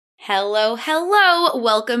Hello, hello.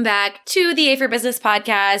 Welcome back to the A for Business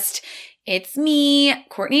podcast. It's me,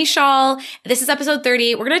 Courtney Shaw. This is episode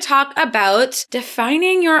 30. We're going to talk about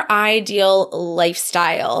defining your ideal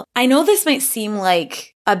lifestyle. I know this might seem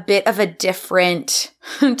like a bit of a different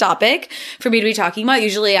topic for me to be talking about.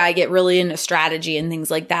 Usually I get really into strategy and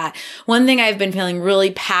things like that. One thing I've been feeling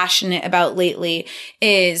really passionate about lately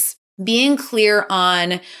is being clear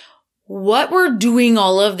on what we're doing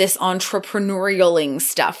all of this entrepreneurialing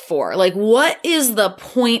stuff for. Like, what is the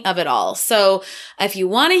point of it all? So if you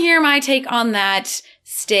want to hear my take on that,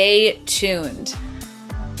 stay tuned.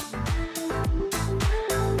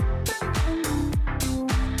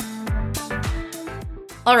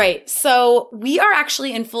 All right, so we are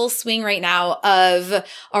actually in full swing right now of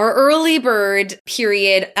our early bird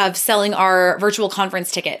period of selling our virtual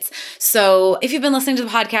conference tickets. So if you've been listening to the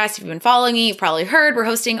podcast, if you've been following me, you've probably heard we're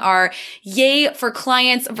hosting our Yay for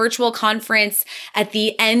Clients virtual conference at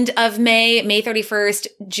the end of May, May 31st,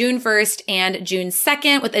 June 1st, and June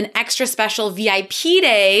 2nd with an extra special VIP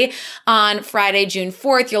day on Friday, June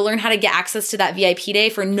 4th. You'll learn how to get access to that VIP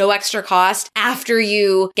day for no extra cost after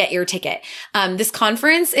you get your ticket. This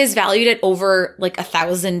conference is valued at over like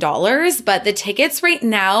 $1,000, but the tickets right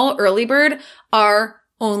now, early bird, are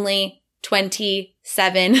only $27.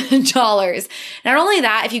 Not only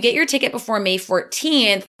that, if you get your ticket before May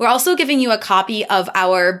 14th, we're also giving you a copy of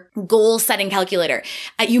our goal setting calculator.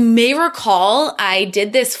 You may recall I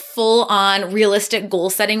did this full on realistic goal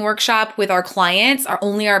setting workshop with our clients, our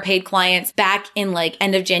paid clients back in like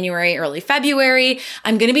end of January, early February.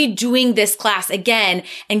 I'm going to be doing this class again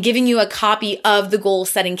and giving you a copy of the goal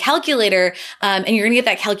setting calculator. And you're going to get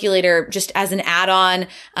that calculator just as an add-on,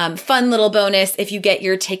 fun little bonus if you get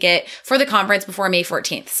your ticket for the conference before May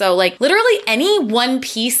 14th. So like literally any one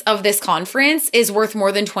piece of this conference is worth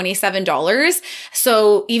more than $27.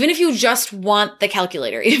 So even if you just want the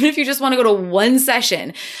calculator, even if you just want to go to one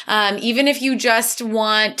session, even if you just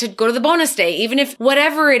want to go to the bonus day, even if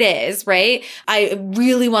whatever it is, right? I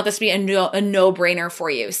really want this to be a no-brainer for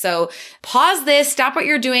you. So pause this, stop what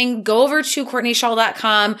you're doing, go over to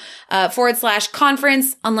CourtneyShaw.com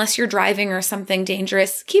 /conference, unless you're driving or something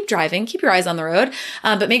dangerous. Keep driving, keep your eyes on the road.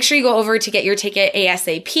 But make sure you go over to get your ticket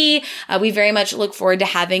ASAP. We very much look forward to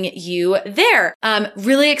having you there.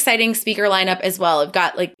 Really exciting speaker lineup as well. I've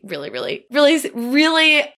got like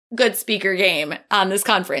really good speaker game on this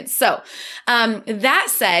conference. So, that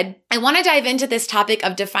said, I want to dive into this topic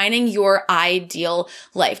of defining your ideal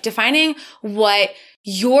life, defining what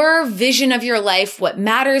your vision of your life, what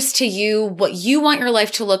matters to you, what you want your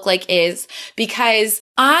life to look like is, because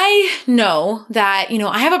I know that,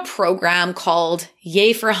 I have a program called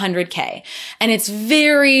Yay for 100K, and it's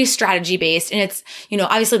very strategy based. And it's,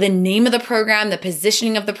 obviously the name of the program, the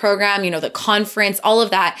positioning of the program, the conference, all of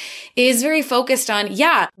that is very focused on,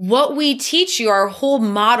 what we teach you, our whole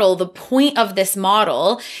model. The point of this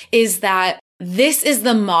model is that this is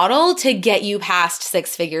the model to get you past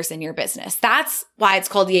six figures in your business. That's why it's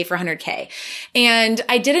called Yay for 100K. And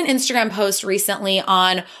I did an Instagram post recently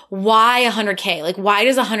on why 100K, like why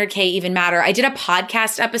does 100K even matter? I did a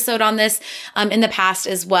podcast episode on this in the past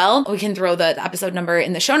as well. We can throw the episode number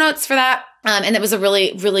in the show notes for that. And it was a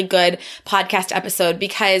really, really good podcast episode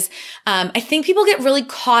because, I think people get really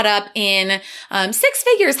caught up in, six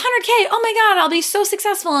figures, 100K. Oh my God, I'll be so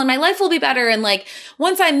successful and my life will be better. And like,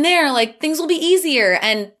 once I'm there, like things will be easier.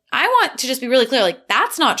 And I want to just be really clear, like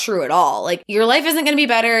that's not true at all. Like your life isn't going to be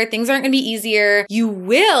better. Things aren't going to be easier. You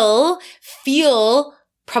will feel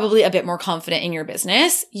probably a bit more confident in your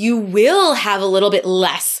business. You will have a little bit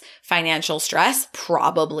less financial stress,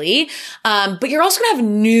 probably. But you're also going to have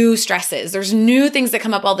new stresses. There's new things that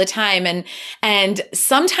come up all the time. And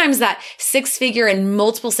sometimes that six-figure and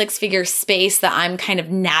multiple six-figure space that I'm kind of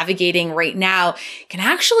navigating right now can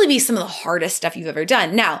actually be some of the hardest stuff you've ever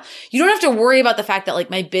done. Now, you don't have to worry about the fact that like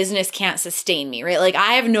my business can't sustain me, right? Like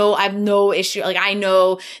I have no issue. Like I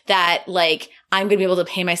know that like I'm going to be able to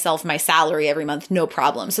pay myself my salary every month, no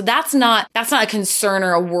problem. So that's not a concern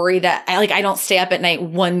or a worry that I don't stay up at night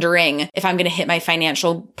wondering if I'm going to hit my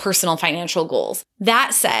personal financial goals.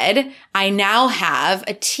 That said, I now have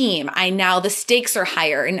a team. The stakes are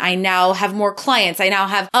higher and I now have more clients. I now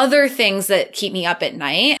have other things that keep me up at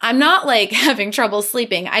night. I'm not like having trouble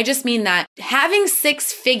sleeping. I just mean that having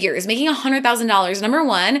six figures, making $100,000, number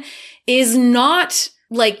one, is not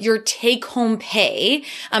like your take home pay.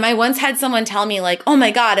 I once had someone tell me like, oh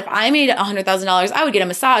my God, if I made $100,000, I would get a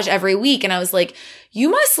massage every week. And I was like, you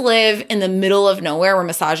must live in the middle of nowhere where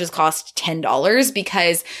massages cost $10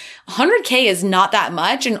 because 100K is not that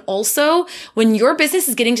much. And also when your business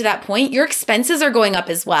is getting to that point, your expenses are going up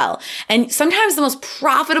as well. And sometimes the most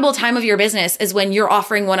profitable time of your business is when you're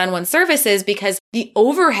offering one-on-one services because the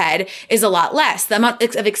overhead is a lot less. The amount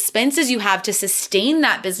of expenses you have to sustain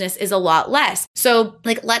that business is a lot less. So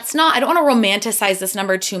like, I don't want to romanticize this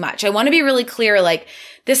number too much. I want to be really clear, like,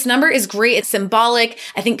 this number is great. It's symbolic.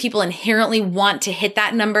 I think people inherently want to hit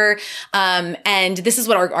that number. And this is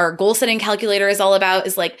what our goal setting calculator is all about,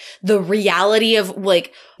 is like the reality of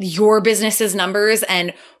like your business's numbers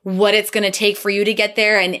and what it's going to take for you to get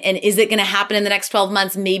there. And is it going to happen in the next 12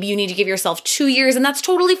 months? Maybe you need to give yourself 2 years, and that's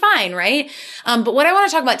totally fine. Right. But what I want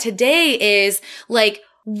to talk about today is like,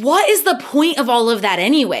 what is the point of all of that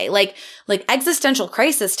anyway? Like existential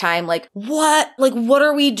crisis time, what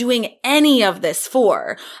are we doing any of this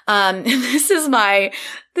for? You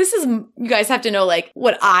guys have to know, like,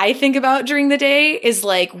 what I think about during the day is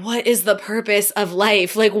like, what is the purpose of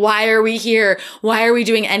life? Like, why are we here? Why are we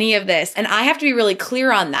doing any of this? And I have to be really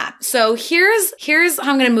clear on that. So here's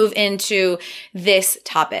how I'm going to move into this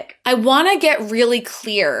topic. I want to get really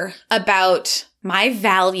clear about my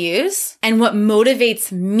values and what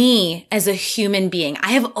motivates me as a human being.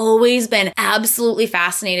 I have always been absolutely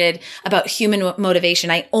fascinated about human motivation.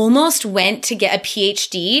 I almost went to get a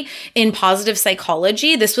PhD in positive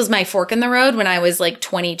psychology. This was my fork in the road when I was like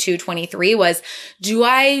 22, 23 was, do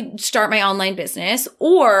I start my online business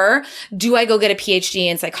or do I go get a PhD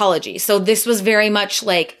in psychology? So this was very much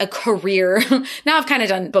like a career. Now I've kind of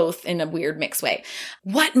done both in a weird mixed way.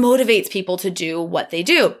 What motivates people to do what they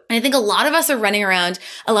do? And I think a lot of us are running around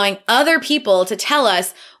allowing other people to tell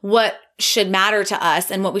us what should matter to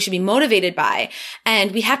us and what we should be motivated by.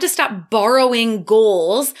 And we have to stop borrowing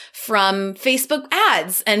goals from Facebook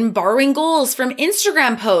ads and borrowing goals from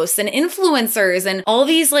Instagram posts and influencers and all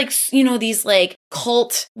these these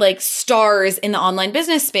cult stars in the online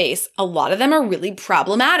business space. A lot of them are really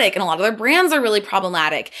problematic and a lot of their brands are really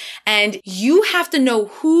problematic. And you have to know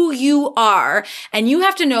who you are and you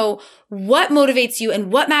have to know what motivates you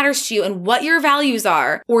and what matters to you and what your values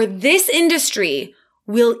are, or this industry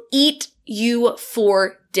will eat you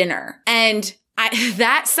for dinner. And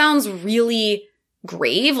that sounds really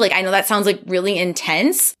grave. Like, I know that sounds like really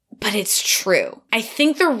intense, but it's true. I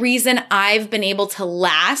think the reason I've been able to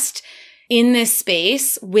last in this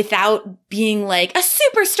space without being like a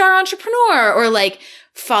superstar entrepreneur or like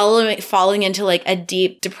falling into like a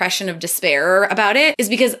deep depression of despair about it is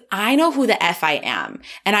because I know who the F I am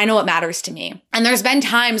and I know what matters to me. And there's been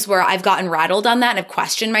times where I've gotten rattled on that and I've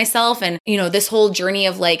questioned myself. And, this whole journey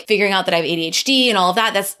of like figuring out that I have ADHD and all of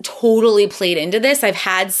that, that's totally played into this. I've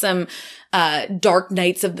had some dark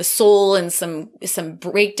nights of the soul and some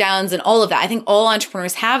breakdowns and all of that. I think all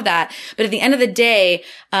entrepreneurs have that. But at the end of the day,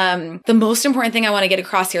 the most important thing I want to get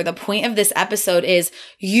across here, the point of this episode is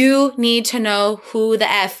you need to know who the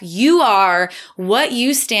F you are, what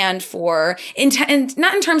you stand for, and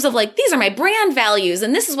not in terms of like, these are my brand values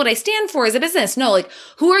and this is what I stand for as a business. No, like,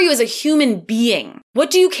 who are you as a human being? What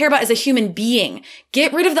do you care about as a human being?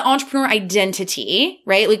 Get rid of the entrepreneur identity,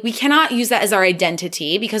 right? Like, we cannot use that as our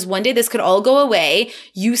identity because one day this could all go away.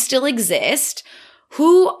 You still exist.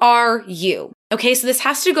 Who are you? Okay. So this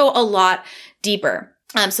has to go a lot deeper.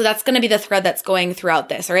 So that's going to be the thread that's going throughout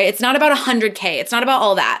this. All right. It's not about 100K. It's not about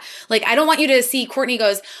all that. Like, I don't want you to see Courtney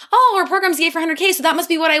goes, oh, our program's yay for 100K. So that must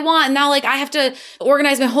be what I want. And now like I have to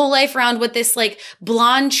organize my whole life around what this like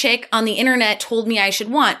blonde chick on the internet told me I should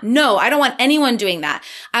want. No, I don't want anyone doing that.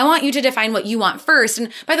 I want you to define what you want first.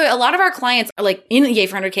 And by the way, a lot of our clients are like in yay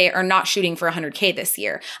for 100K are not shooting for 100K this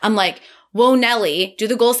year. I'm like, whoa, Nelly, do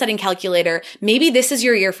the goal setting calculator. Maybe this is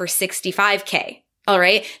your year for 65K. All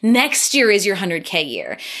right. Next year is your 100K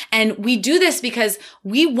year. And we do this because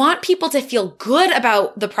we want people to feel good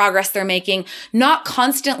about the progress they're making, not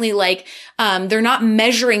constantly like, they're not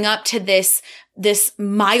measuring up to this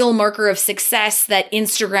mile marker of success that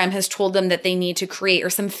Instagram has told them that they need to create,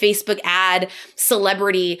 or some Facebook ad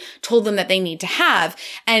celebrity told them that they need to have.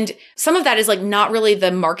 And some of that is like not really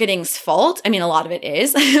the marketing's fault. I mean, a lot of it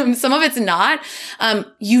is. Some of it's not.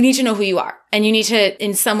 You need to know who you are. And you need to,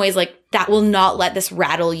 in some ways, like, that will not let this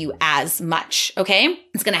rattle you as much. Okay.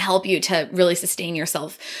 It's going to help you to really sustain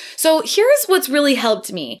yourself. So here's what's really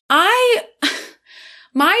helped me.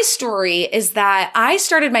 My story is that I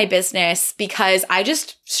started my business because I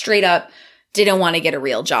just straight up didn't want to get a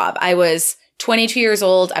real job. I was 22 years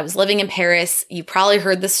old. I was living in Paris. You probably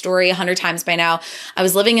heard this story 100 times by now. I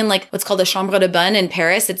was living in like what's called a chambre de bonne in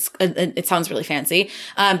Paris. It sounds really fancy.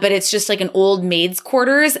 But it's just like an old maid's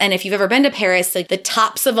quarters. And if you've ever been to Paris, like the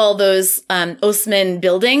tops of all those, Haussmann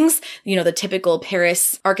buildings, you know, the typical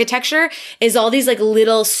Paris architecture is all these like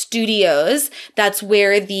little studios. That's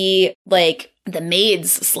where the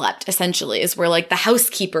maids slept, essentially, is where like the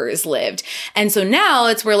housekeepers lived. And so now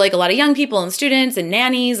it's where like a lot of young people and students and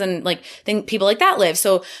nannies and like people like that live.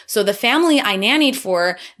 So the family I nannied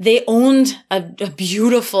for, they owned a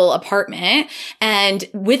beautiful apartment. And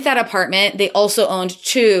with that apartment, they also owned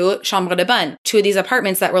 2 chambres de bonne, 2 of these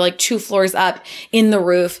apartments that were like 2 floors up in the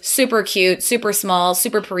roof, super cute, super small,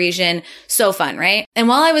 super Parisian, so fun, right? And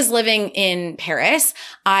while I was living in Paris,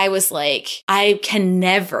 I was like, I can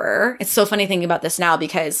never, it's so funny thinking about this now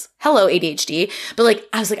because hello ADHD, but like,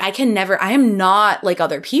 I was like, I am not like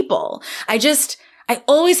other people. I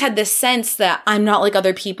always had this sense that I'm not like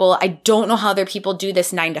other people. I don't know how other people do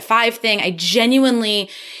this 9-to-5 thing.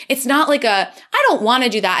 It's not like I don't want to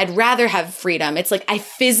do that. I'd rather have freedom. It's like, I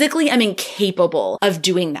physically am incapable of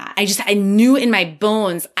doing that. I knew in my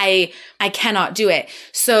bones, I cannot do it.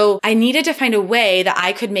 So I needed to find a way that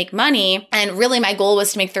I could make money. And really my goal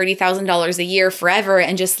was to make $30,000 a year forever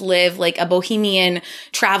and just live like a bohemian,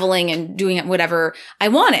 traveling and doing whatever I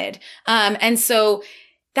wanted. And so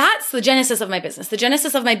that's the genesis of my business. The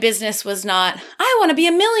genesis of my business was not, I want to be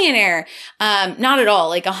a millionaire. Not at all.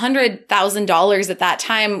 Like $100,000 at that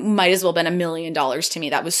time might as well have been $1 million to me.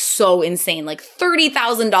 That was so insane. Like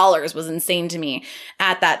 $30,000 was insane to me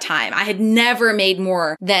at that time. I had never made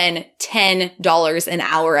more than $10 an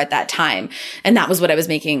hour at that time. And that was what I was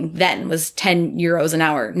making then, was 10 euros an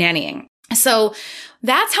hour nannying. So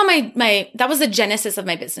that's how that was the genesis of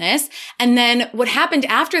my business. And then what happened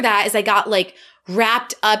after that is I got like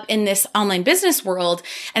wrapped up in this online business world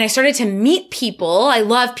and I started to meet people. I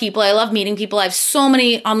love people. I love meeting people. I have so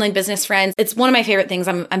many online business friends. It's one of my favorite things.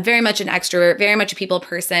 I'm very much an extrovert, very much a people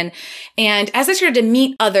person. And as I started to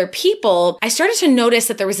meet other people, I started to notice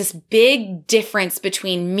that there was this big difference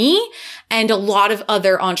between me and a lot of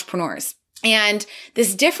other entrepreneurs. And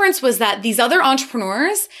this difference was that these other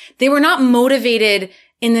entrepreneurs, they were not motivated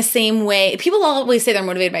in the same way. People always say they're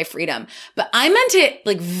motivated by freedom, but I meant it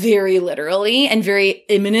like very literally and very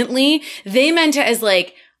imminently. They meant it as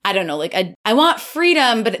like, I don't know, like I want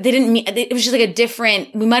freedom, but they didn't mean, it was just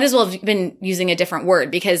like we might as well have been using a different word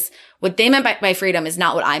because what they meant by freedom is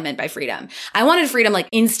not what I meant by freedom. I wanted freedom like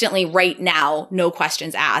instantly right now, no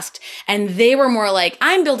questions asked. And they were more like,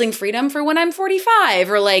 I'm building freedom for when I'm 45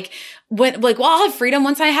 or like, I'll have freedom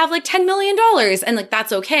once I have like $10 million. And like,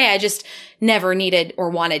 that's okay. I just never needed or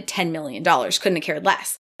wanted $10 million. Couldn't have cared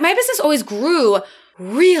less. My business always grew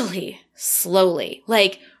really slowly,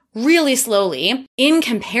 like really slowly in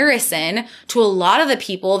comparison to a lot of the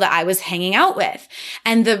people that I was hanging out with.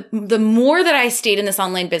 And the more that I stayed in this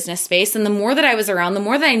online business space and the more that I was around, the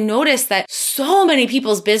more that I noticed that so many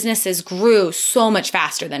people's businesses grew so much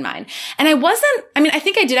faster than mine. And I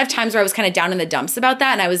think I did have times where I was kind of down in the dumps about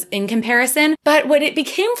that and I was in comparison. But what it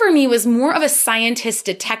became for me was more of a scientist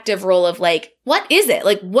detective role of like, what is it?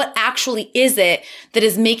 Like, what actually is it that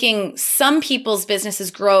is making some people's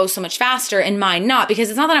businesses grow so much faster and mine not?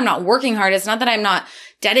 Because it's not that I'm not working hard. It's not that I'm not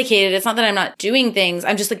dedicated. It's not that I'm not doing things.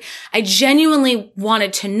 I'm just like, I genuinely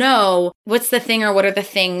wanted to know what's the thing or what are the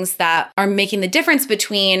things that are making the difference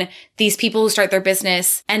between these people who start their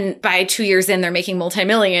business and by 2 years in, they're making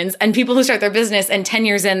multi-millions and people who start their business and 10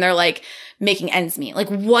 years in, they're like making ends meet. Like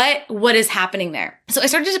what is happening there? So I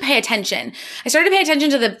started to pay attention. I started to pay attention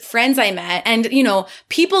to the friends I met and, you know,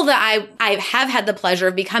 people that I have had the pleasure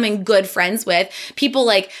of becoming good friends with, people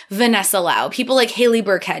like Vanessa Lau, people like Haley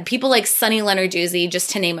Burkhead, people like Sunny Lenarduzzi,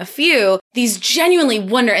 just to name a few. These genuinely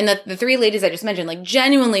and the 3 ladies I just mentioned, like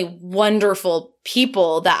genuinely wonderful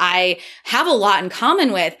people that I have a lot in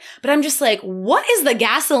common with, but I'm just like, what is the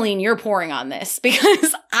gasoline you're pouring on this?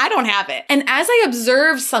 Because I don't have it. And as I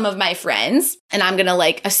observe some of my friends, and I'm going to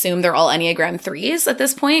like assume they're all Enneagram 3s at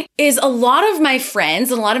this point, is a lot of my friends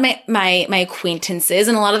and a lot of my acquaintances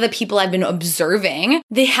and a lot of the people I've been observing,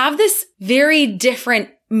 they have this very different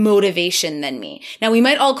motivation than me. Now, we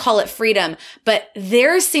might all call it freedom, but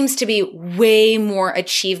theirs seems to be way more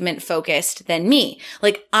achievement focused than me.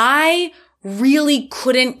 Like I really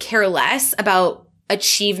couldn't care less about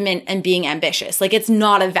achievement and being ambitious. Like it's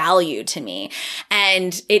not a value to me.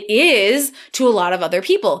 And it is to a lot of other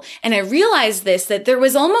people. And I realized this, that there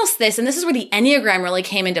was almost this, and this is where the Enneagram really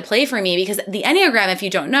came into play for me, because the Enneagram, if you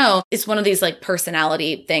don't know, is one of these like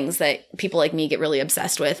personality things that people like me get really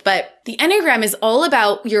obsessed with. But the Enneagram is all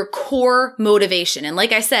about your core motivation. And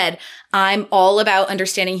like I said, I'm all about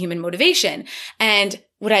understanding human motivation. And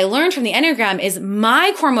what I learned from the Enneagram is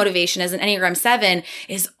my core motivation as an Enneagram 7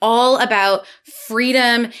 is all about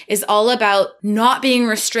freedom, is all about not being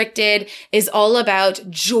restricted, is all about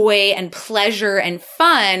joy and pleasure and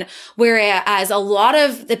fun. Whereas a lot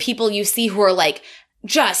of the people you see who are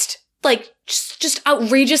just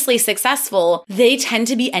outrageously successful, they tend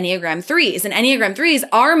to be Enneagram 3s. And Enneagram 3s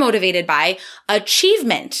are motivated by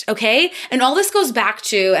achievement, okay? And all this goes back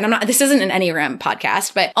to, and this isn't an Enneagram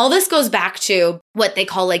podcast, but all this goes back to what they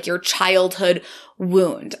call like your childhood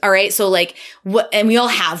wound, all right? So and we all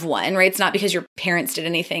have one, right? It's not because your parents did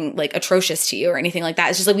anything like atrocious to you or anything like that.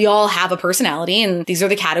 It's just like we all have a personality, and these are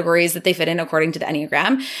the categories that they fit in according to the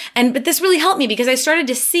Enneagram. But this really helped me because I started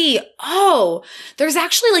to see, there's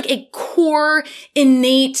actually like a core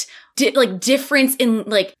innate difference in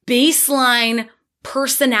like baseline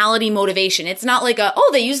personality motivation. It's not like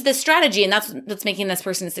they used this strategy and that's making this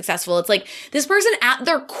person successful. It's like this person at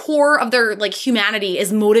their core of their like humanity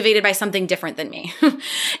is motivated by something different than me.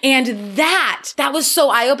 And that was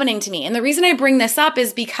so eye-opening to me. And the reason I bring this up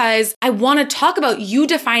is because I want to talk about you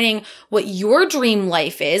defining what your dream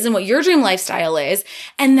life is and what your dream lifestyle is.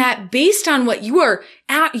 And that based on what you are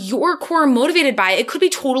at your core motivated by, it could be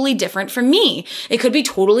totally different from me. It could be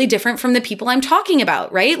totally different from the people I'm talking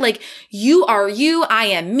about, right? Like you are you, I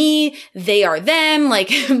am me, they are them.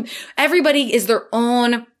 Like everybody is their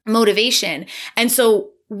own motivation. And so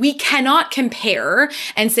we cannot compare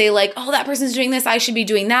and say like, that person's doing this, I should be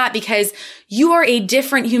doing that, because you are a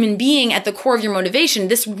different human being at the core of your motivation.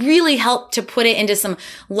 This really helped to put it into some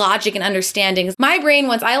logic and understanding. My brain,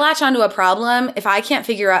 once I latch onto a problem, if I can't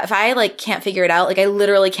figure it out, like I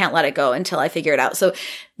literally can't let it go until I figure it out. So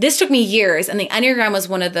this took me years, and the Enneagram was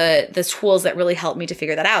one of the tools that really helped me to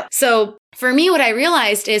figure that out. So for me, what I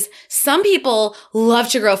realized is some people love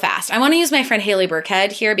to grow fast. I want to use my friend Haley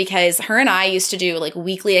Burkhead here because her and I used to do like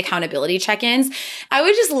weekly accountability check-ins. I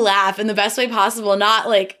would just laugh in the best way possible.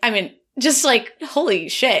 Just like, holy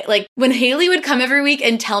shit. Like when Haley would come every week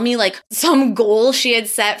and tell me like some goal she had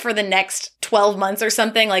set for the next 12 months or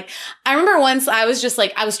something. Like I remember once I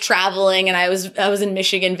was traveling and I was in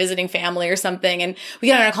Michigan visiting family or something. And we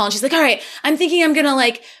got on a call and she's like, all right, I'm thinking I'm going to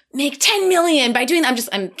like make 10 million by doing that.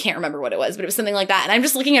 I can't remember what it was, but it was something like that. And I'm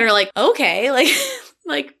just looking at her like, okay,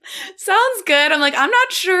 like, sounds good. I'm like, I'm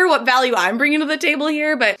not sure what value I'm bringing to the table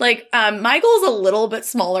here, but my goal is a little bit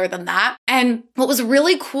smaller than that. And what was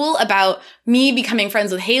really cool about me becoming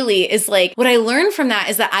friends with Haley is like, what I learned from that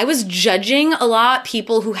is that I was judging a lot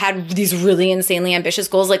people who had these really insanely ambitious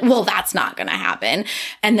goals. Like, well, that's not going to happen.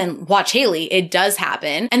 And then watch Haley, it does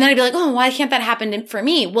happen. And then I'd be like, why can't that happen for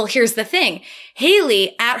me? Well, here's the thing.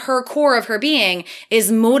 Haley, at her core of her being,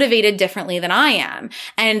 is motivated differently than I am.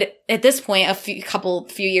 And at this point, a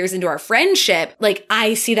few years into our friendship, like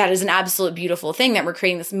I see that as an absolute beautiful thing that we're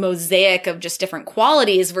creating this mosaic of just different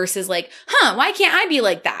qualities versus like, why can't I be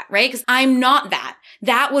like that? Right? Because I'm not that.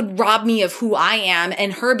 That would rob me of who I am,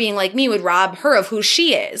 and her being like me would rob her of who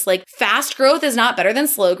she is. Like fast growth is not better than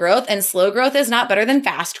slow growth, and slow growth is not better than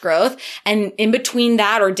fast growth. And in between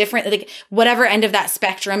that or different, like whatever end of that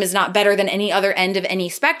spectrum is not better than any other end of any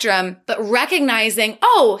spectrum, but recognizing,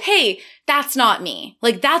 hey, that's not me.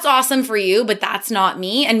 Like that's awesome for you, but that's not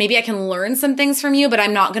me. And maybe I can learn some things from you, but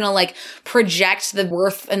I'm not going to like project the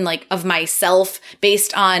worth and like of myself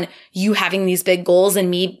based on you having these big goals and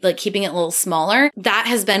me like keeping it a little smaller. That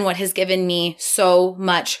has been what has given me so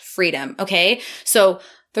much freedom. Okay. So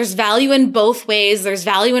there's value in both ways. There's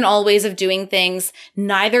value in all ways of doing things.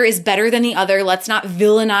 Neither is better than the other. Let's not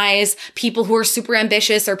villainize people who are super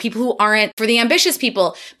ambitious or people who aren't. For the ambitious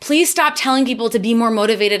people, please stop telling people to be more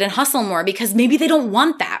motivated and hustle more, because maybe they don't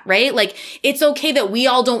want that, right? Like it's okay that we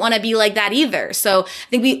all don't want to be like that either. So I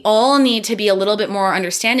think we all need to be a little bit more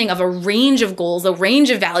understanding of a range of goals, a range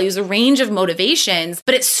of values, a range of motivations,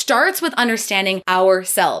 but it starts with understanding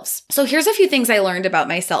ourselves. So here's a few things I learned about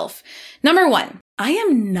myself. Number one, I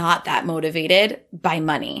am not that motivated by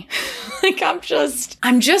money. Like I'm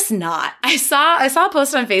just not. I saw a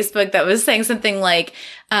post on Facebook that was saying something like,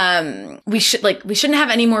 we shouldn't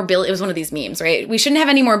have any more it was one of these memes, right? We shouldn't have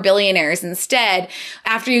any more billionaires. Instead,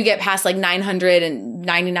 after you get past like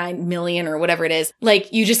 999 million or whatever it is,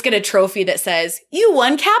 like you just get a trophy that says you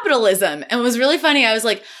won capitalism. And it was really funny. I was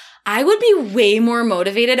like, I would be way more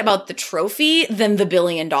motivated about the trophy than the $1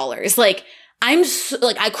 billion. Like,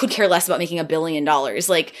 I could care less about making $1 billion.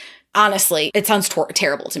 Like, honestly, it sounds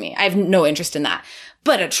terrible to me. I have no interest in that.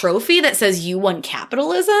 But a trophy that says you won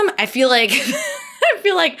capitalism, I feel like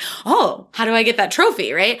oh, how do I get that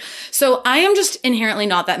trophy, right? So I am just inherently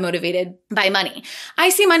not that motivated by money. I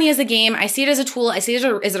see money as a game. I see it as a tool. I see it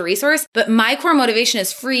as a resource, but my core motivation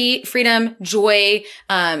is freedom, joy,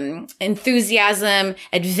 enthusiasm,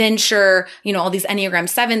 adventure, all these Enneagram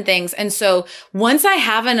 7 things. And so once I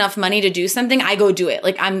have enough money to do something, I go do it.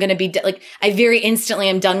 Like I'm going to be I very instantly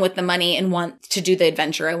am done with the money and want to do the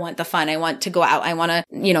adventure. I want the fun. I want to go out. I want to,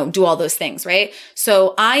 do all those things, right?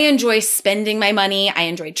 So I enjoy spending my money. I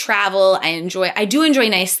enjoy travel. I do enjoy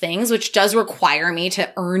nice things, which does require me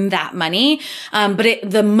to earn that money. But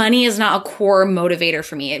the money is not a core motivator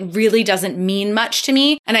for me. It really doesn't mean much to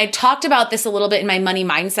me. And I talked about this a little bit in my money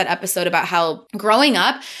mindset episode about how growing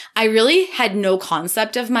up, I really had no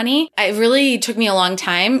concept of money. It really took me a long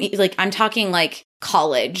time. Like I'm talking like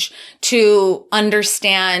college to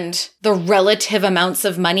understand the relative amounts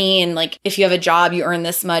of money. And like, if you have a job, you earn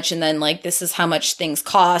this much. And then like, this is how much things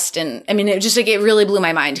cost. And I mean, it really blew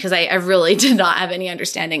my mind because I really did not have any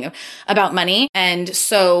understanding about money. And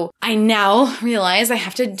so I now realize I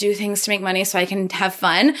have to do things to make money so I can have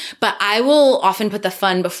fun, but I will often put the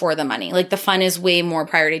fun before the money. Like the fun is way more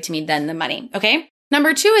priority to me than the money. Okay.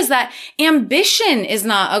 Number 2 is that ambition is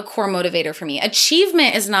not a core motivator for me.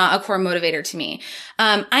 Achievement is not a core motivator to me.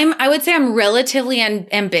 I would say I'm relatively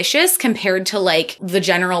ambitious compared to like the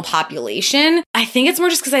general population. I think it's more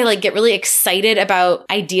just because I like get really excited about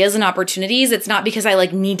ideas and opportunities. It's not because I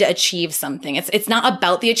like need to achieve something. It's not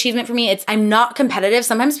about the achievement for me. I'm not competitive.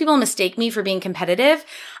 Sometimes people mistake me for being competitive.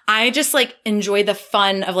 I just like enjoy the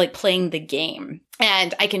fun of like playing the game.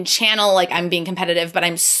 And I can channel like I'm being competitive, but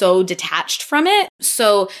I'm so detached from it.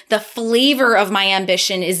 So the flavor of my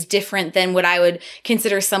ambition is different than what I would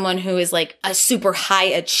consider someone who is like a super high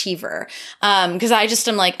achiever. Cause I just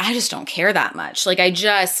don't care that much. Like I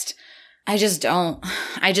just don't.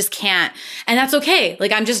 I just can't. And that's okay.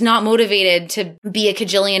 Like I'm just not motivated to be a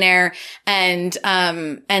cajillionaire and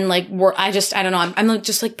like I don't know. I'm like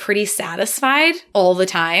just like pretty satisfied all the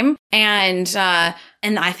time. And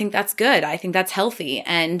I think that's good. I think that's healthy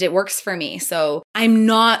and it works for me. So I'm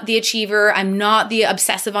not the achiever. I'm not the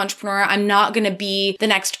obsessive entrepreneur. I'm not going to be the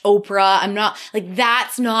next Oprah. I'm not like,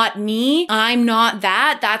 that's not me. I'm not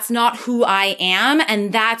that. That's not who I am.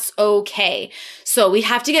 And that's okay. So we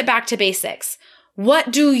have to get back to basics.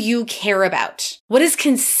 What do you care about? What is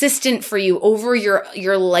consistent for you over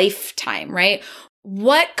your lifetime, right?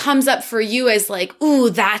 What comes up for you as like, ooh,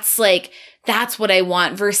 that's what I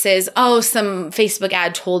want versus, oh, some Facebook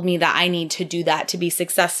ad told me that I need to do that to be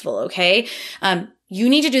successful. Okay. You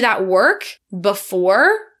need to do that work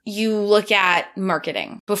before you look at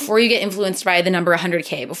marketing, before you get influenced by the number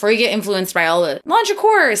 100K, before you get influenced by all the launch a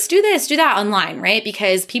course, do this, do that online, right?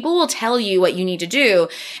 Because people will tell you what you need to do.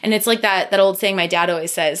 And it's like that old saying my dad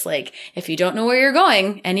always says, like, if you don't know where you're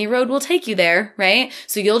going, any road will take you there, right?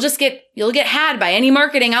 So you'll get had by any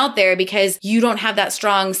marketing out there because you don't have that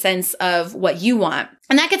strong sense of what you want.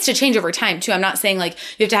 And that gets to change over time too. I'm not saying like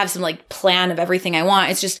you have to have some like plan of everything I want.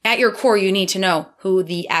 It's just at your core, you need to know who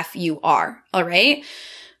the F you are. All right.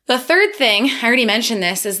 The third thing, I already mentioned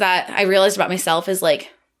this, is that I realized about myself is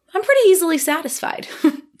like, I'm pretty easily satisfied.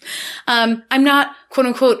 I'm not quote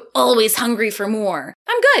unquote always hungry for more.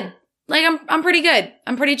 I'm good. Like I'm pretty good.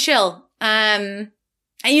 I'm pretty chill. And,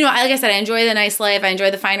 like I said, I enjoy the nice life. I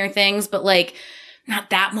enjoy the finer things, but like,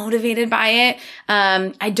 not that motivated by it.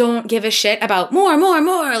 I don't give a shit about more,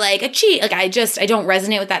 like a cheat. Like I don't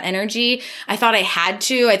resonate with that energy. I thought I had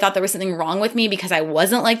to. I thought there was something wrong with me because I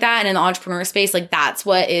wasn't like that. And in the entrepreneur space, like that's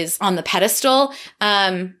what is on the pedestal.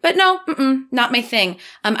 But no, not my thing.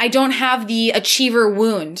 I don't have the achiever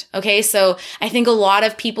wound. Okay. So I think a lot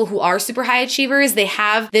of people who are super high achievers, they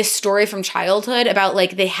have this story from childhood about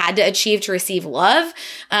like they had to achieve to receive love.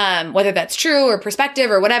 Whether that's true or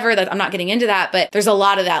perspective or whatever, that I'm not getting into that, but there's a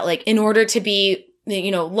lot of that, like in order to be,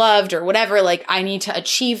 loved or whatever, like I need to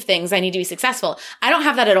achieve things. I need to be successful. I don't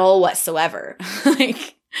have that at all whatsoever.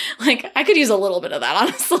 like I could use a little bit of that,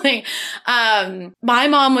 honestly. My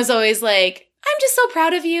mom was always like, I'm just so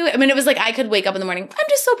proud of you. I mean, it was like, I could wake up in the morning. I'm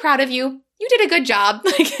just so proud of you. You did a good job.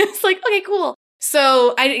 Like, it's like, okay, cool.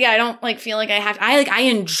 So I don't like feel like I have, I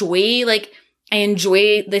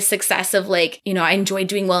enjoy the success of like, I enjoy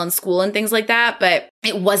doing well in school and things like that, but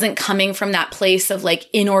it wasn't coming from that place of like,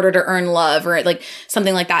 in order to earn love or like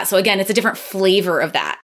something like that. So again, it's a different flavor of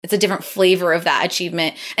that. It's a different flavor of that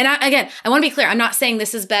achievement. And I want to be clear. I'm not saying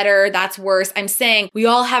this is better, that's worse. I'm saying we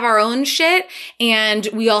all have our own shit and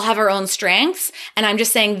we all have our own strengths. And I'm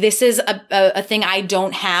just saying this is a thing I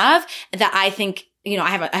don't have that I think,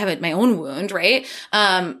 I have my own wound, right?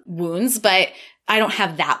 Wounds, but I don't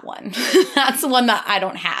have that one. That's the one that I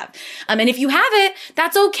don't have. And if you have it,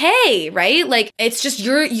 that's okay, right? Like, it's just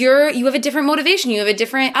you have a different motivation. You have a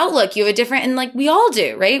different outlook. You have a different, and like we all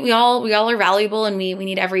do, right? We all are valuable and we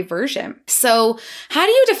need every version. So how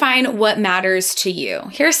do you define what matters to you?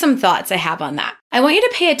 Here's some thoughts I have on that. I want you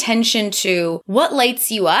to pay attention to what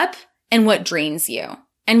lights you up and what drains you.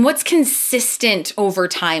 And what's consistent over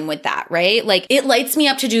time with that, right? Like, it lights me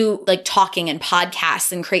up to do like talking and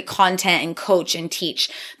podcasts and create content and coach and teach.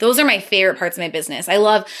 Those are my favorite parts of my business. I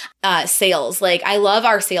love sales. Like, I love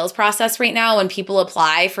our sales process right now when people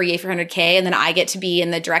apply for Yay for 100K, and then I get to be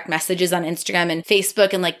in the direct messages on Instagram and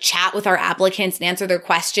Facebook and like chat with our applicants and answer their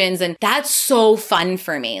questions. And that's so fun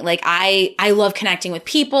for me. Like, I love connecting with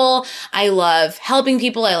people. I love helping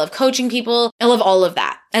people. I love coaching people. I love all of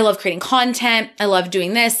that. I love creating content. I love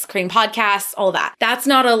doing this, creating podcasts, all that. That's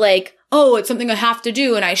not a like, oh, it's something I have to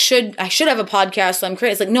do and I should have a podcast, so I'm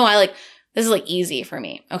creating. It's like, no, this is like easy for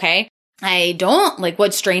me. Okay. I don't like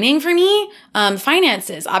what's draining for me.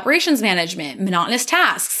 Finances, operations management, monotonous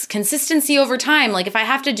tasks, consistency over time. Like, if I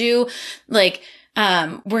have to do like,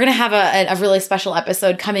 we're going to have a really special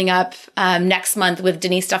episode coming up next month with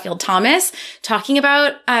Denise Duffield-Thomas talking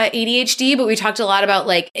about ADHD, but we talked a lot about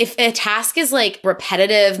like, if a task is like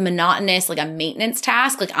repetitive, monotonous, like a maintenance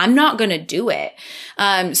task, like I'm not going to do it.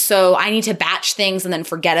 So I need to batch things and then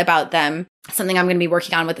forget about them. Something I'm going to be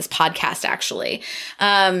working on with this podcast, actually.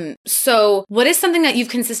 So what is something that you've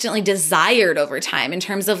consistently desired over time in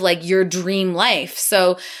terms of like your dream life?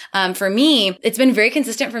 So, for me, it's been very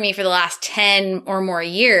consistent for me for the last 10 or more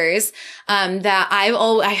years, that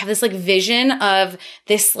I have this like vision of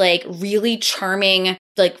this like really charming,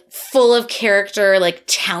 like full of character, like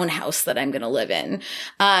townhouse that I'm going to live in.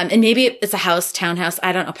 And maybe it's a house, townhouse,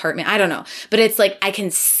 apartment. I don't know, but it's like, I can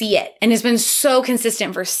see it, and it's been so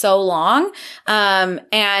consistent for so long.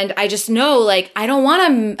 And I just know, like, I don't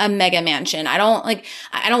want a mega mansion. I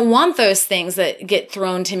don't want those things that get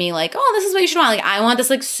thrown to me like, oh, this is what you should want. Like, I want this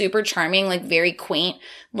like super charming, like very quaint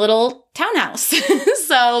little townhouse.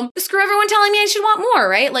 So screw everyone telling me I should want more,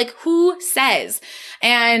 right? Like, who says?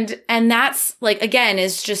 And that's like, again,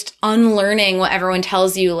 is just unlearning what everyone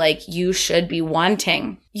tells you, like, you should be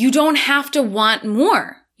wanting. You don't have to want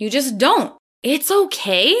more. You just don't. It's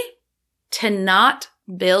okay to not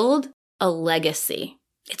build a legacy.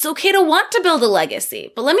 It's okay to want to build a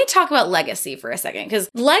legacy. But let me talk about legacy for a second, because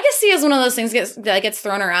legacy is one of those things that gets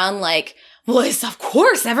thrown around like, well, of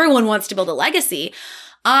course, everyone wants to build a legacy.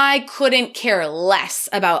 I couldn't care less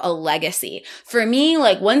about a legacy. For me,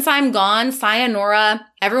 like, once I'm gone, sayonara,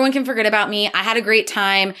 everyone can forget about me. I had a great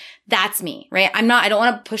time. That's me, right? I don't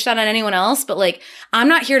want to push that on anyone else, but like, I'm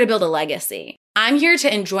not here to build a legacy. I'm here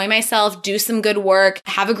to enjoy myself, do some good work,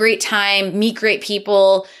 have a great time, meet great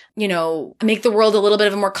people, make the world a little bit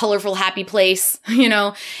of a more colorful, happy place,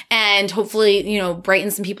 and hopefully,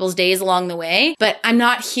 brighten some people's days along the way. But I'm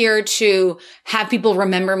not here to have people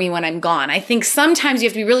remember me when I'm gone. I think sometimes you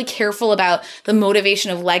have to be really careful about the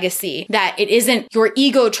motivation of legacy, that it isn't your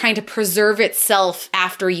ego trying to preserve itself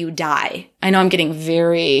after you die. I know I'm getting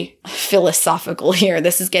very philosophical here.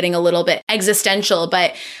 This is getting a little bit existential,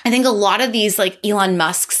 but I think a lot of these like Elon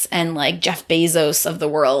Musks and like Jeff Bezos of the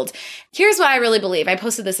world, here's what I really believe. I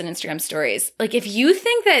posted this in Instagram stories. Like, if you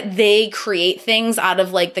think that they create things out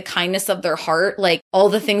of like the kindness of their heart, like all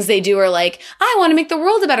the things they do are like, I want to make the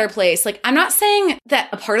world a better place. Like, I'm not saying that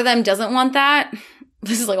a part of them doesn't want that.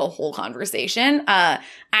 This is like a whole conversation.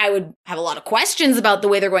 I would have a lot of questions about the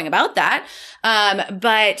way they're going about that.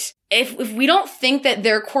 But if we don't think that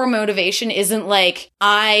their core motivation isn't like,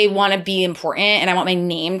 I want to be important and I want my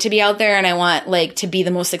name to be out there and I want like to be the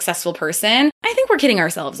most successful person, I think we're kidding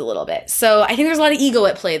ourselves a little bit. So I think there's a lot of ego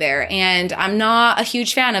at play there, and I'm not a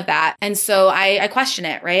huge fan of that. And so I question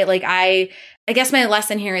it, right? Like, I guess my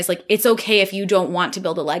lesson here is like, it's okay if you don't want to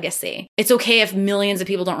build a legacy. It's okay if millions of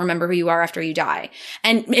people don't remember who you are after you die.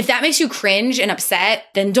 And if that makes you cringe and upset,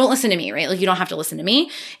 then don't listen to me, right? Like, you don't have to listen to me.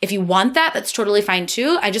 If you want that, that's totally fine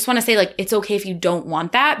too. I just want to say, like, it's okay if you don't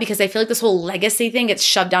want that, because I feel like this whole legacy thing gets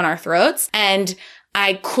shoved down our throats, and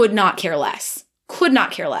I could not care less. Could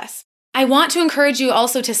not care less. I want to encourage you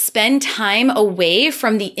also to spend time away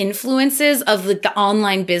from the influences of the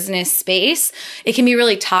online business space. It can be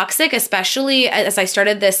really toxic, especially as I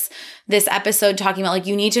started this episode talking about, like,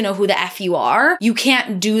 you need to know who the F you are. You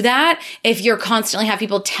can't do that if you're constantly have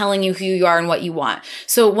people telling you who you are and what you want.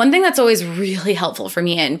 So one thing that's always really helpful for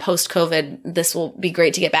me, and post-COVID, this will be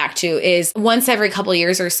great to get back to, is once every couple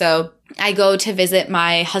years or so, I go to visit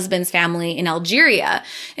my husband's family in Algeria.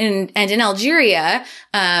 And in Algeria,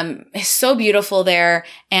 it's so beautiful there.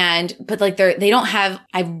 But like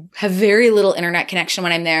I have very little internet connection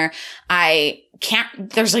when I'm there.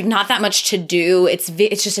 There's like not that much to do. It's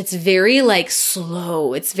very like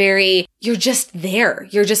slow. You're just there.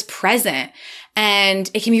 You're just present.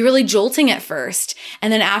 And it can be really jolting at first.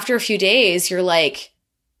 And then after a few days, you're like,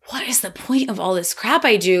 what is the point of all this crap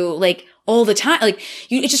I do? Like, all the time.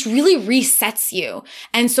 It just really resets you.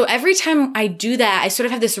 And so every time I do that, I sort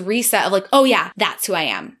of have this reset of like, oh yeah, that's who I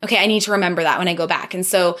am. Okay. I need to remember that when I go back. And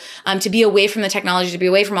so, to be away from the technology, to be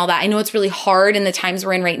away from all that, I know it's really hard in the times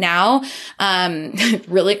we're in right now.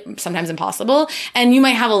 Really sometimes impossible. And you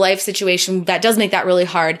might have a life situation that does make that really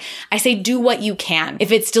hard. I say, do what you can.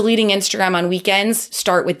 If it's deleting Instagram on weekends,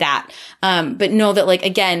 start with that. But know that, like,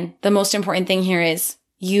 again, the most important thing here is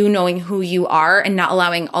you knowing who you are and not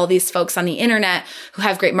allowing all these folks on the internet who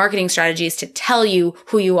have great marketing strategies to tell you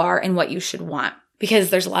who you are and what you should want.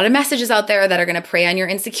 Because there's a lot of messages out there that are going to prey on your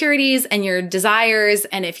insecurities and your desires.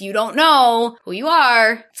 And if you don't know who you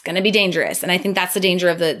are, it's going to be dangerous. And I think that's the danger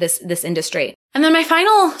of this industry. And then my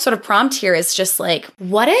final sort of prompt here is just like,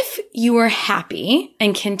 what if you were happy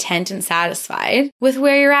and content and satisfied with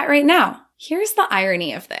where you're at right now? Here's the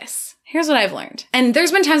irony of this. Here's what I've learned. And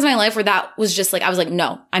there's been times in my life where that was just like, I was like,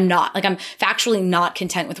 no, I'm not. Like, I'm factually not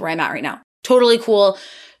content with where I'm at right now. Totally cool.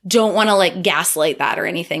 Don't want to like gaslight that or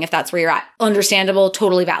anything if that's where you're at. Understandable,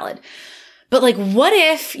 totally valid. But like, what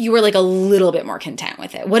if you were like a little bit more content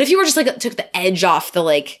with it? What if you were just like, took the edge off the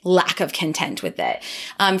like lack of content with it?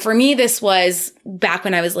 For me, this was back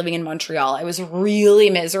when I was living in Montreal. I was really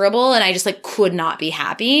miserable and I just like could not be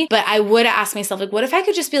happy. But I would ask myself, like, what if I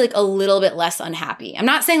could just be like a little bit less unhappy? I'm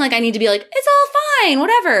not saying like I need to be like, it's all fine,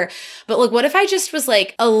 whatever. But like, what if I just was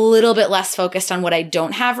like a little bit less focused on what I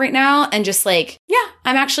don't have right now and just like, yeah,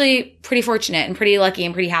 I'm actually pretty fortunate and pretty lucky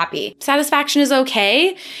and pretty happy. Satisfaction is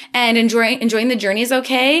okay. And enjoying the journey is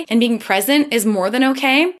okay. And being present is more than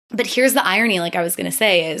okay. But here's the irony, like I was going to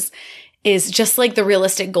say, is just like the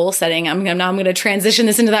realistic goal setting. I'm going to transition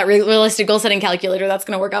this into that realistic goal setting calculator. That's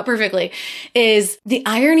going to work out perfectly. Is the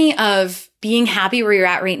irony of being happy where you're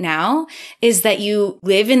at right now is that you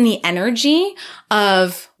live in the energy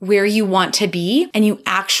of where you want to be and you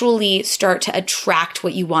actually start to attract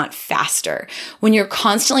what you want faster. When you're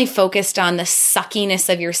constantly focused on the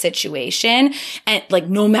suckiness of your situation and like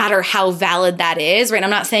no matter how valid that is, right? I'm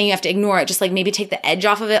not saying you have to ignore it, just like maybe take the edge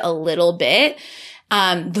off of it a little bit.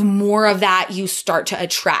 The more of that you start to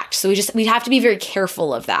attract. So we have to be very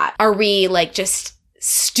careful of that. Are we like just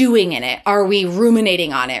stewing in it? Are we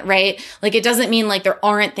ruminating on it, right? Like it doesn't mean like there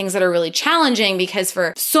aren't things that are really challenging because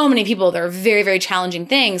for so many people, there are very, very challenging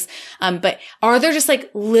things. But are there just like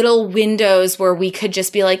little windows where we could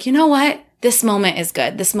just be like, you know what? This moment is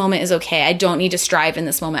good. This moment is okay. I don't need to strive in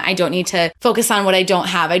this moment. I don't need to focus on what I don't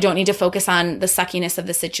have. I don't need to focus on the suckiness of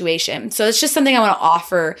the situation. So it's just something I want to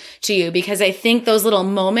offer to you because I think those little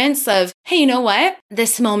moments of, hey, you know what?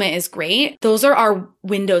 This moment is great. Those are our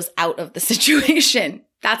windows out of the situation.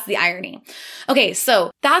 That's the irony. Okay,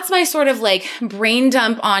 so that's my sort of like brain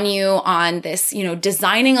dump on you on this,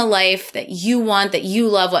 designing a life that you want, that you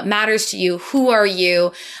love, what matters to you. Who are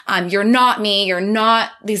you? You're not me. You're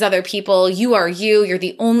not these other people. You are you. You're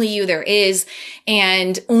the only you there is.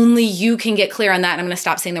 And only you can get clear on that. And I'm going to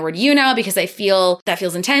stop saying the word you now because I feel that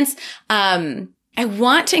feels intense. I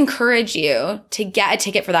want to encourage you to get a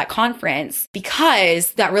ticket for that conference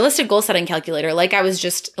because that realistic goal setting calculator, like I was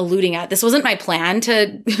just alluding at, this wasn't my plan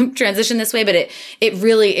to transition this way, but it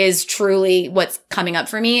really is truly what's coming up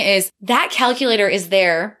for me is that calculator is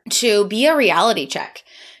there to be a reality check,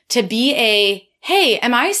 to be hey,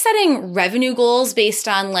 am I setting revenue goals based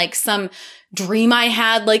on like some dream I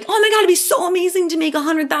had, like, oh my God, it'd be so amazing to make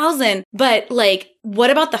 100,000. But like, what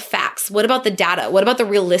about the facts? What about the data? What about the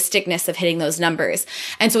realisticness of hitting those numbers?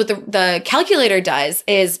 And so what the calculator does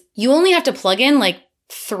is you only have to plug in like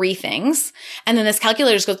 3 things. And then this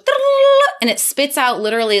calculator just goes, and it spits out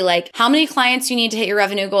literally like how many clients you need to hit your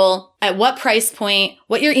revenue goal, at what price point,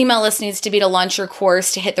 what your email list needs to be to launch your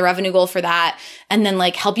course to hit the revenue goal for that. And then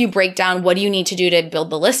like help you break down what do you need to do to build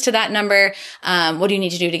the list to that number? What do you need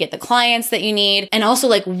to do to get the clients that you need? And also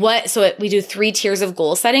like we do 3 tiers of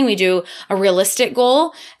goal setting. We do a realistic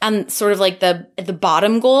goal and sort of like the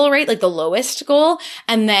bottom goal, right? Like the lowest goal.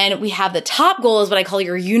 And then we have the top goal is what I call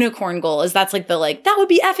your unicorn goal, is that's like that would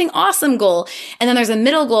be effing awesome goal. And then there's a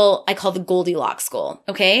middle goal I call the Goldilocks goal.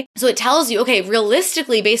 Okay. So it tells you, okay,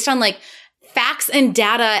 realistically, based on like facts and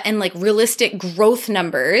data and like realistic growth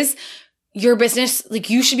numbers, your business, like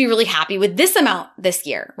you should be really happy with this amount this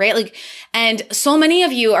year, right? Like, and so many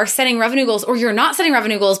of you are setting revenue goals, or you're not setting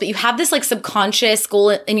revenue goals, but you have this like subconscious goal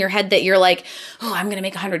in your head that you're like, oh, I'm going to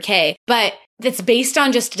make 100K, but it's based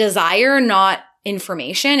on just desire, not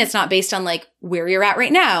information. It's not based on like where you're at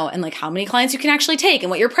right now and like how many clients you can actually take and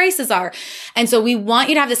what your prices are. And so we want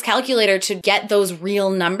you to have this calculator to get those real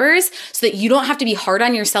numbers so that you don't have to be hard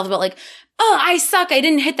on yourself about like, oh, I suck, I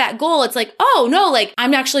didn't hit that goal. It's like, oh no, like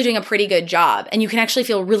I'm actually doing a pretty good job. And you can actually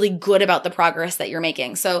feel really good about the progress that you're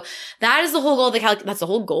making. So that is the whole goal of that's the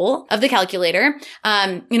whole goal of the calculator.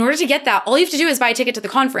 In order to get that, all you have to do is buy a ticket to the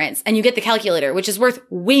conference and you get the calculator, which is worth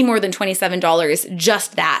way more than $27,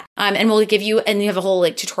 just that. And we'll give you, and you have a whole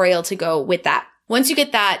like tutorial to go with that. Once you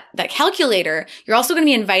get that calculator, you're also going to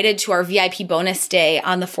be invited to our VIP bonus day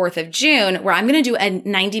on the 4th of June, where I'm going to do a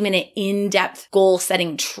 90-minute in-depth goal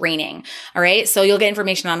setting training. All right. So you'll get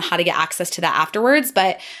information on how to get access to that afterwards.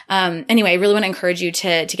 But anyway, I really want to encourage you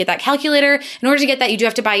to get that calculator. In order to get that, you do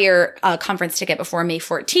have to buy your conference ticket before May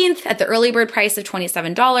 14th at the early bird price of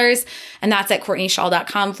 $27. And that's at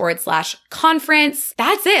CourtneyShaw.com/conference.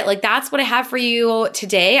 That's it. Like that's what I have for you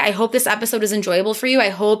today. I hope this episode is enjoyable for you. I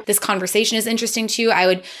hope this conversation is interesting to you. I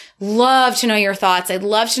would love to know your thoughts. I'd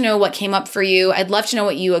love to know what came up for you. I'd love to know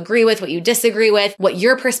what you agree with, what you disagree with, what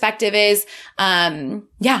your perspective is. I'm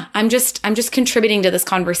just contributing to this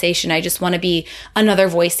conversation. I just want to be another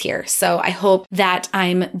voice here. So I hope that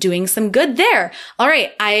I'm doing some good there. All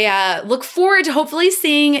right. I look forward to hopefully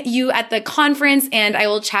seeing you at the conference, and I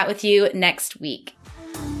will chat with you next week.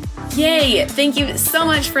 Yay! Thank you so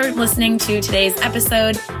much for listening to today's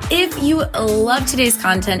episode. If you love today's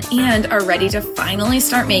content and are ready to finally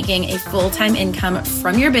start making a full-time income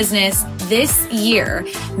from your business this year,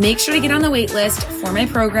 make sure to get on the wait list for my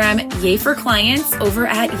program, Yay for Clients, over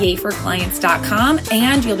at yayforclients.com,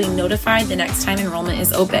 and you'll be notified the next time enrollment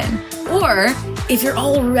is open. Or if you're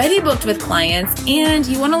already booked with clients and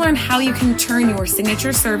you want to learn how you can turn your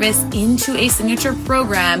signature service into a signature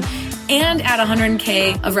program and add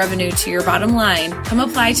 100K of revenue to your bottom line, come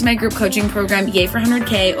apply to my group coaching program, Yay for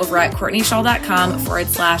 100K, over at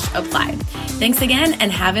CourtneyShaw.com/apply. Thanks again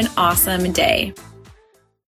and have an awesome day.